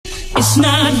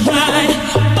not right,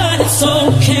 but it's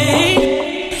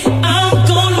okay. I'm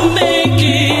gonna make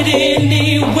it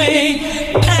anyway.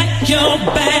 Pack your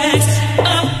bags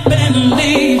up and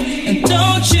leave, and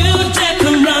don't you dare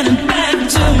come running back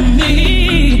to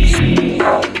me.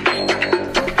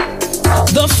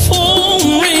 The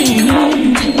phone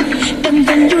rings, and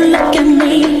then you look at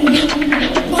me.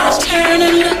 Just turn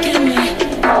and look at me.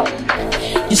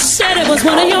 You said it was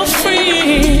one of your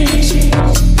friends.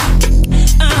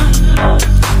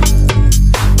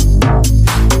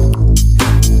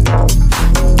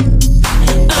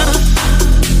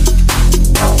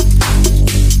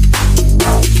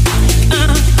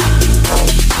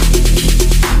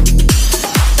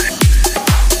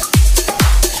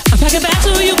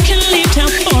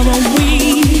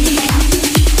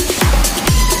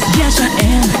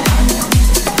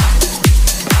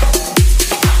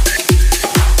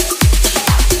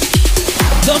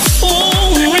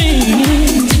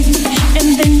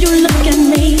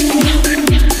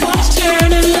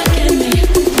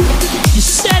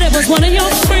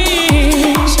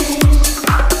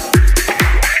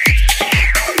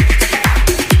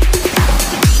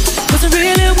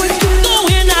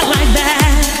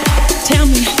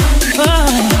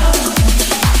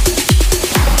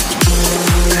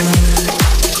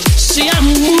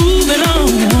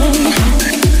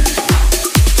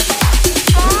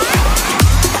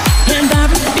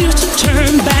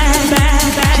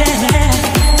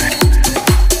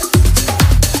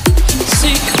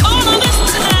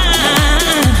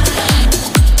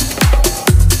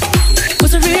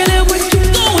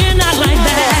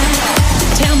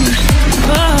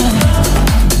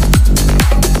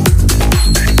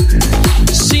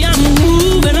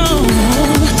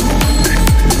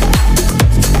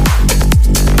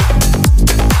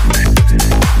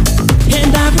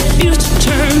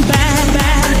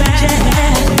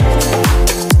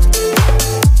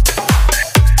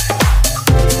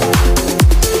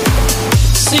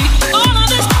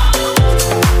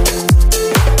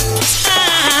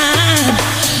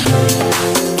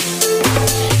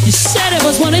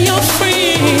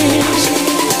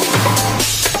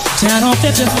 Down on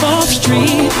 54th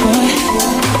Street, boy.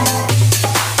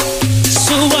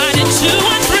 So why did 2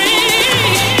 and 3?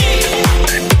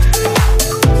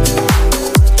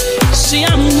 See,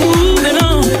 I'm moving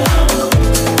on.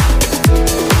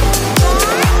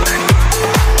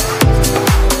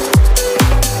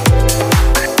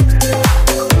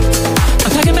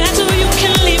 I'm packing back so you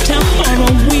can leave town for a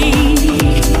week.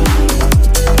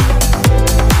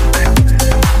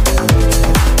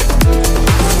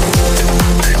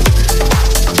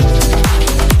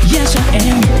 Yes, I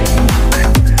am.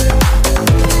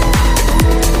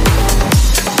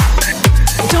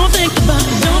 Don't think about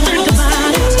it, don't think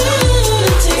about it.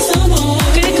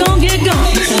 Get gone, get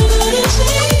gone.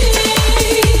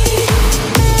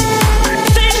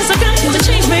 Things are got to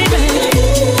change, baby.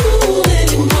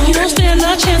 You don't stand a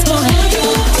chance, boy.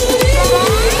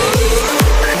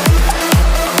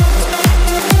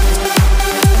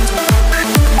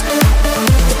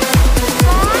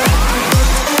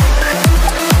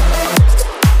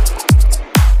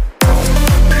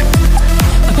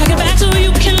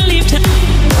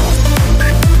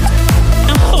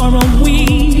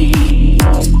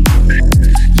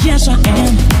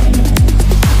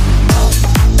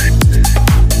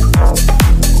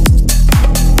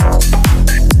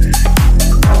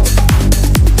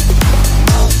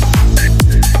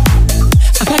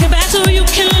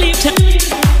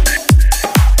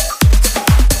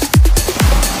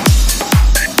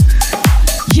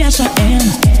 Yes, I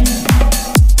am.